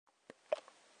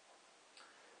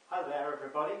Hi there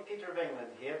everybody, Peter of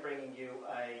England here, bringing you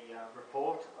a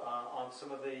report on some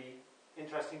of the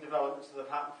interesting developments that have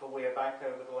happened for Weir Bank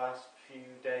over the last few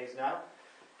days now.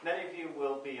 Many of you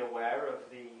will be aware of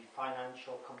the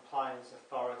Financial Compliance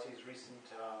Authority's recent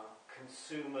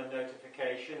consumer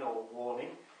notification or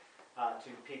warning to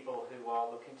people who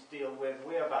are looking to deal with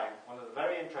Weir Bank. One of the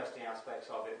very interesting aspects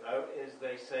of it, though, is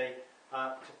they say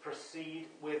to proceed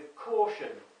with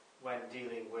caution when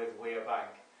dealing with Weir Bank.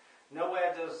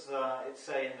 Nowhere does it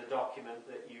say in the document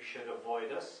that you should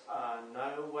avoid us.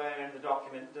 Nowhere in the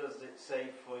document does it say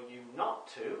for you not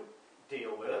to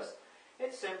deal with us.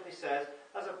 It simply says,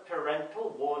 as a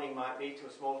parental warning might be to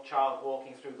a small child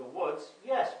walking through the woods,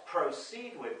 yes,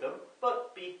 proceed with them,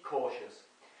 but be cautious.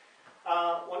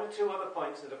 One or two other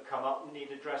points that have come up and need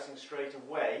addressing straight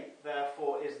away,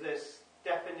 therefore, is this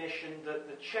definition that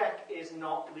the cheque is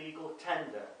not legal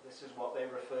tender. This is what they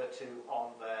refer to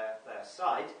on their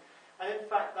site. And in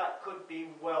fact, that could be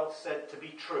well said to be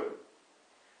true,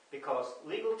 because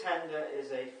legal tender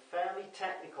is a fairly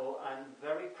technical and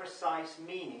very precise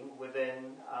meaning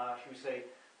within, should we say,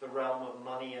 the realm of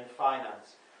money and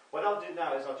finance. What I'll do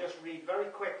now is I'll just read very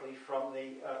quickly from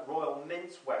the Royal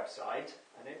Mint's website,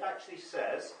 and it actually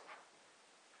says,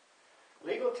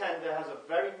 legal tender has a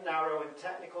very narrow and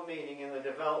technical meaning in the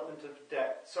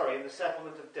in the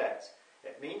settlement of debts.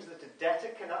 It means that a debtor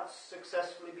cannot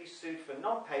successfully be sued for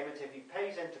non-payment if he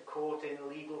pays into court in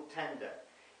legal tender.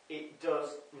 It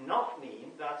does not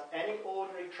mean that any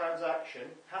ordinary transaction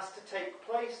has to take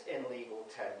place in legal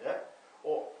tender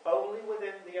or only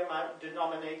within the amount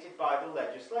denominated by the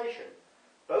legislation.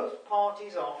 Both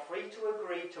parties are free to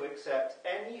agree to accept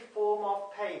any form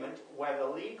of payment, whether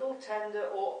legal tender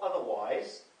or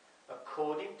otherwise,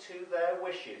 according to their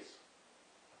wishes.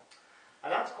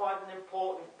 And that's quite an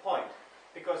important point,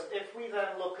 because if we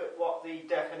then look at what the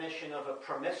definition of a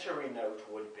promissory note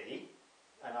would be,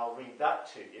 and I'll read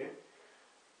that to you,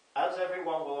 as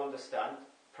everyone will understand,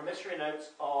 promissory notes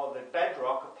are the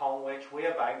bedrock upon which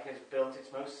Weir Bank has built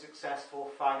its most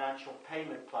successful financial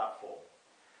payment platform.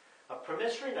 A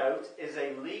promissory note is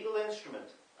a legal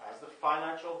instrument, as the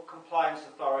Financial Compliance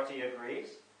Authority agrees,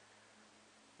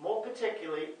 more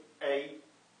particularly a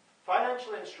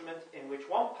financial instrument in which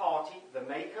one party, the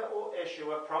maker or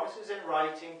issuer, promises in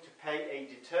writing to pay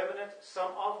a determinate sum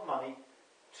of money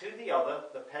to the other,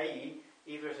 the payee,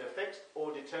 either at a fixed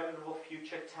or determinable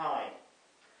future time.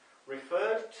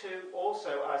 Referred to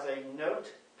also as a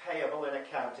note payable in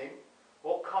accounting,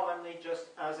 or commonly just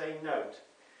as a note.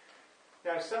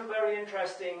 Now, some very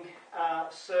interesting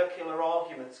circular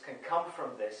arguments can come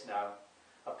from this now.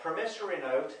 A promissory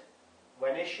note,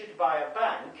 when issued by a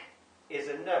bank, is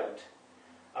a note.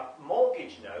 A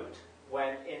mortgage note,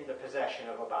 when in the possession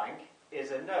of a bank,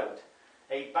 is a note.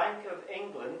 A Bank of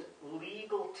England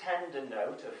legal tender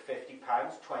note of £50,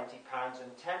 £20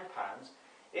 and £10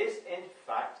 is in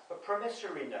fact a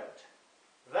promissory note.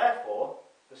 Therefore,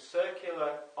 the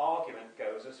circular argument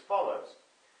goes as follows.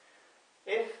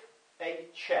 If a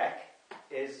cheque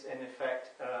is in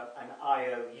effect an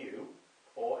IOU,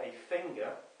 or a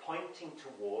finger pointing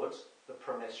towards the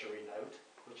promissory note,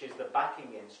 which is the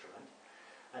backing instrument,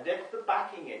 and if the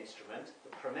backing instrument,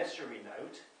 the promissory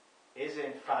note, is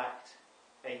in fact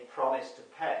a promise to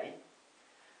pay,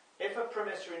 if a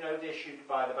promissory note issued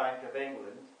by the Bank of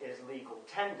England is legal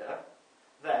tender,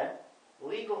 then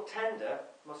legal tender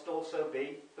must also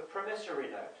be the promissory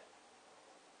note.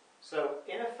 So,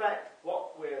 in effect,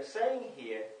 what we're saying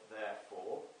here,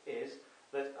 therefore, is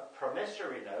that a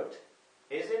promissory note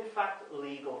is in fact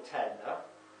legal tender,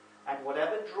 and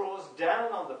whatever draws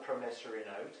down on the promissory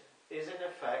note is in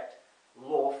effect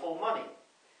lawful money.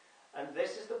 And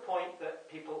this is the point that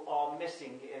people are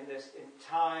missing in this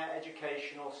entire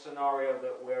educational scenario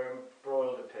that we're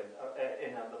embroiled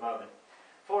in at the moment.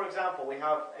 For example, we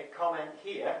have a comment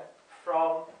here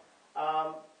from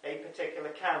a particular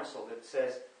council that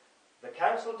says, the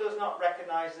council does not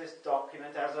recognise this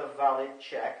document as a valid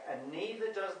cheque, and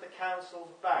neither does the council's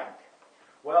bank.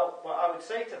 Well, what I would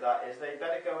say to that is they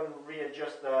better go and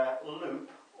readjust their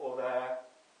loop or their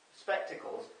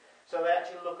spectacles so they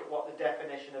actually look at what the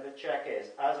definition of a cheque is.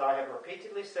 As I have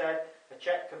repeatedly said, a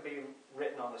cheque can be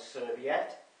written on a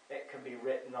serviette, it can be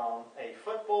written on a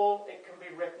football, it can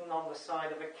be written on the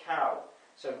side of a cow.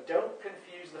 So don't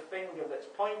confuse the finger that's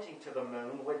pointing to the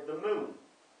moon with the moon.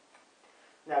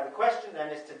 Now the question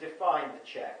then is to define the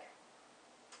cheque.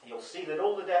 You'll see that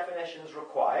all the definitions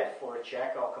required for a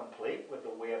cheque are complete with the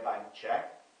Weir Bank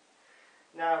cheque.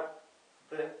 Now,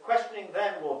 the questioning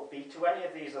then will be to any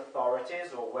of these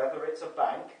authorities, or whether it's a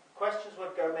bank, questions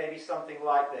would go maybe something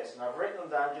like this, and I've written them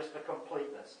down just for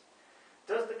completeness.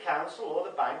 Does the council or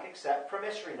the bank accept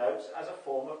promissory notes as a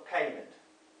form of payment?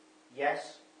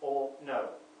 Yes or no.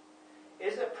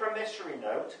 Is a promissory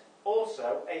note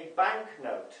also a bank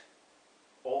note?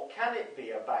 Or can it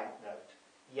be a bank note?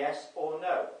 Yes or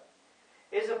no.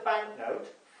 Is a bank note,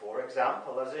 for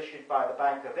example, as issued by the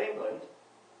Bank of England,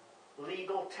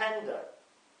 legal tender?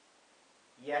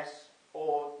 Yes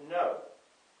or no.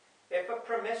 If a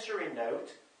promissory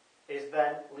note is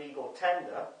then legal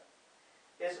tender,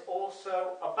 is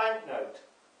also a banknote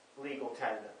legal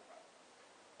tender?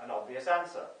 An obvious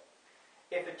answer.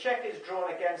 If a cheque is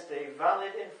drawn against a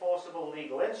valid enforceable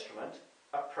legal instrument,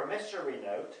 a promissory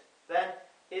note, then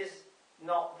is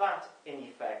not that in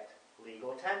effect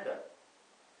legal tender?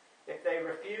 If they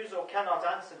refuse or cannot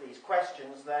answer these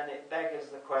questions, then it beggars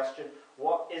the question,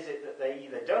 what is it that they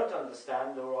either don't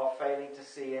understand or are failing to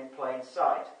see in plain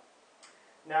sight?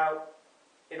 Now,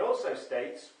 it also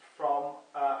states from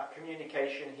a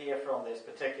communication here from this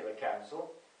particular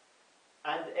council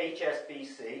and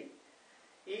HSBC,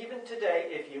 even today,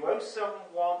 if you owe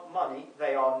someone money,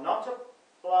 they are not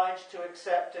obliged to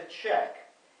accept a cheque.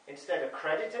 Instead, a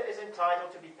creditor is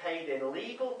entitled to be paid in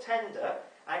legal tender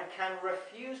and can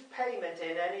refuse payment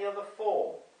in any other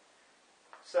form.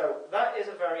 So that is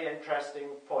a very interesting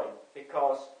point,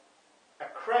 because a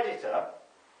creditor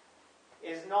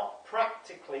is not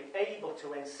practically able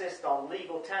to insist on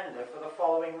legal tender for the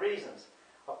following reasons.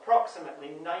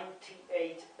 Approximately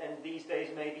 98, and these days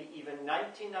maybe even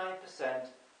 99%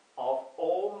 of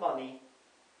all money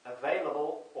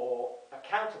available or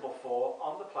accountable for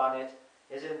on the planet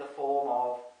is in the form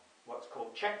of what's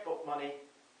called checkbook money,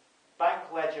 bank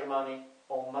ledger money,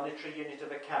 or monetary unit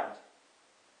of account.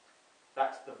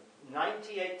 That's the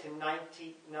 98 to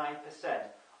 99%.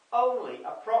 Only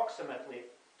approximately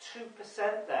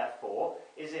 2%, therefore,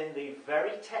 is in the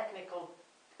very technical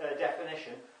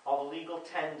definition of legal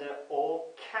tender or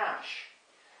cash.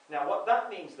 Now, what that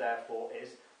means, therefore, is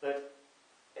that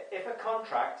if a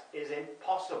contract is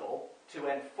impossible to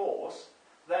enforce,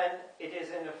 then it is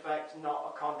in effect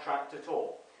not a contract at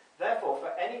all. Therefore,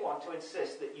 for anyone to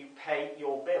insist that you pay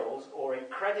your bills, or a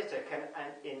creditor can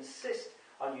insist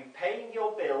on you paying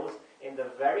your bills in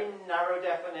the very narrow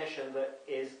definition that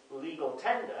is legal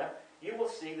tender, you will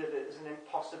see that it is an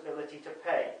impossibility to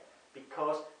pay,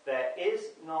 because there is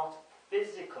not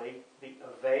physically the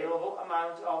available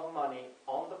amount of money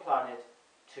on the planet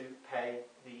to pay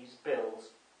these bills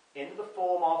in the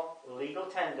form of legal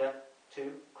tender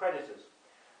to creditors.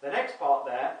 The next part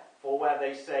there, for where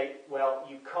they say, well,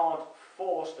 you can't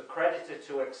force the creditor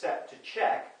to accept a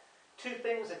cheque, two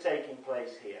things are taking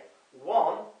place here.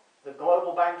 One, the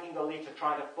global banking elite are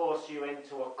trying to force you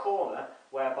into a corner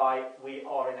whereby we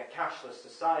are in a cashless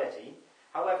society.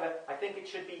 However, I think it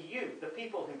should be you, the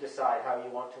people, who decide how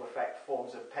you want to effect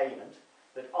forms of payment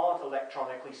that aren't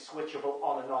electronically switchable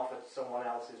on and off at someone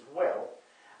else's will.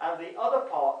 And the other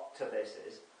part to this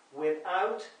is,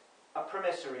 without a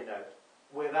promissory note,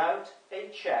 without a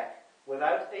cheque,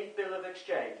 without a bill of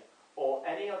exchange, or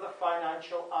any other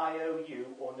financial IOU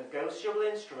or negotiable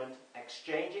instrument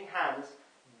exchanging hands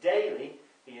daily,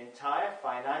 the entire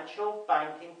financial,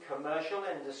 banking, commercial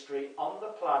industry on the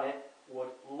planet would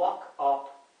lock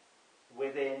up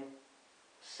within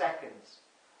seconds.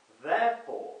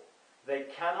 Therefore, they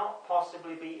cannot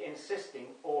possibly be insisting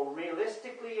or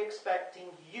realistically expecting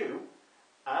you,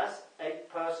 as a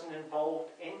person involved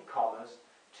in commerce,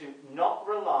 to not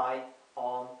rely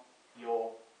on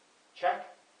your cheque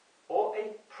or a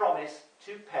promise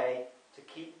to pay to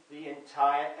keep the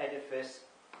entire edifice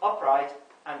upright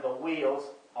and the wheels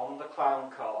on the clown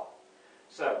car.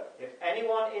 So, if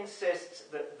anyone insists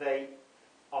that they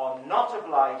are not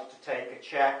obliged to take a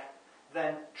cheque,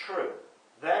 then true.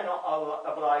 They're not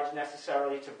obliged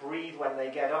necessarily to breathe when they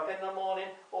get up in the morning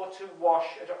or to wash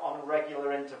on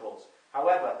regular intervals.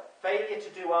 However, failure to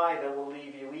do either will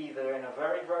leave you either in a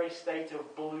very, very state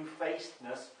of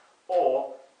blue-facedness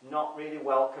or not really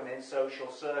welcome in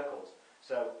social circles.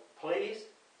 So please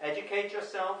educate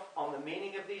yourself on the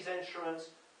meaning of these instruments.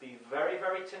 Be very,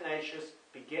 very tenacious.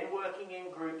 Begin working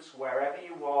in groups wherever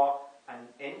you are, and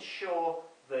ensure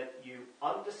that you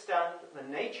understand the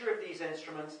nature of these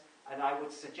instruments. And I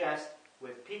would suggest,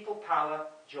 with people power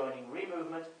joining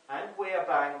Removement and We're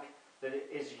Bank, that it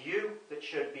is you that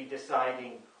should be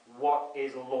deciding what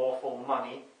is lawful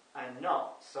money, and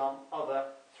not some other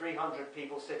 300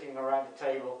 people sitting around a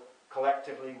table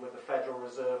collectively with the Federal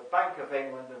Reserve, Bank of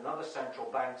England and other central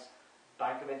banks,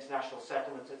 Bank of International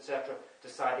Settlements, etc.,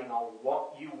 deciding on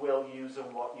what you will use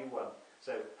and what you won't.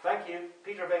 So, thank you.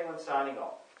 Peter of England signing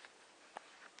off.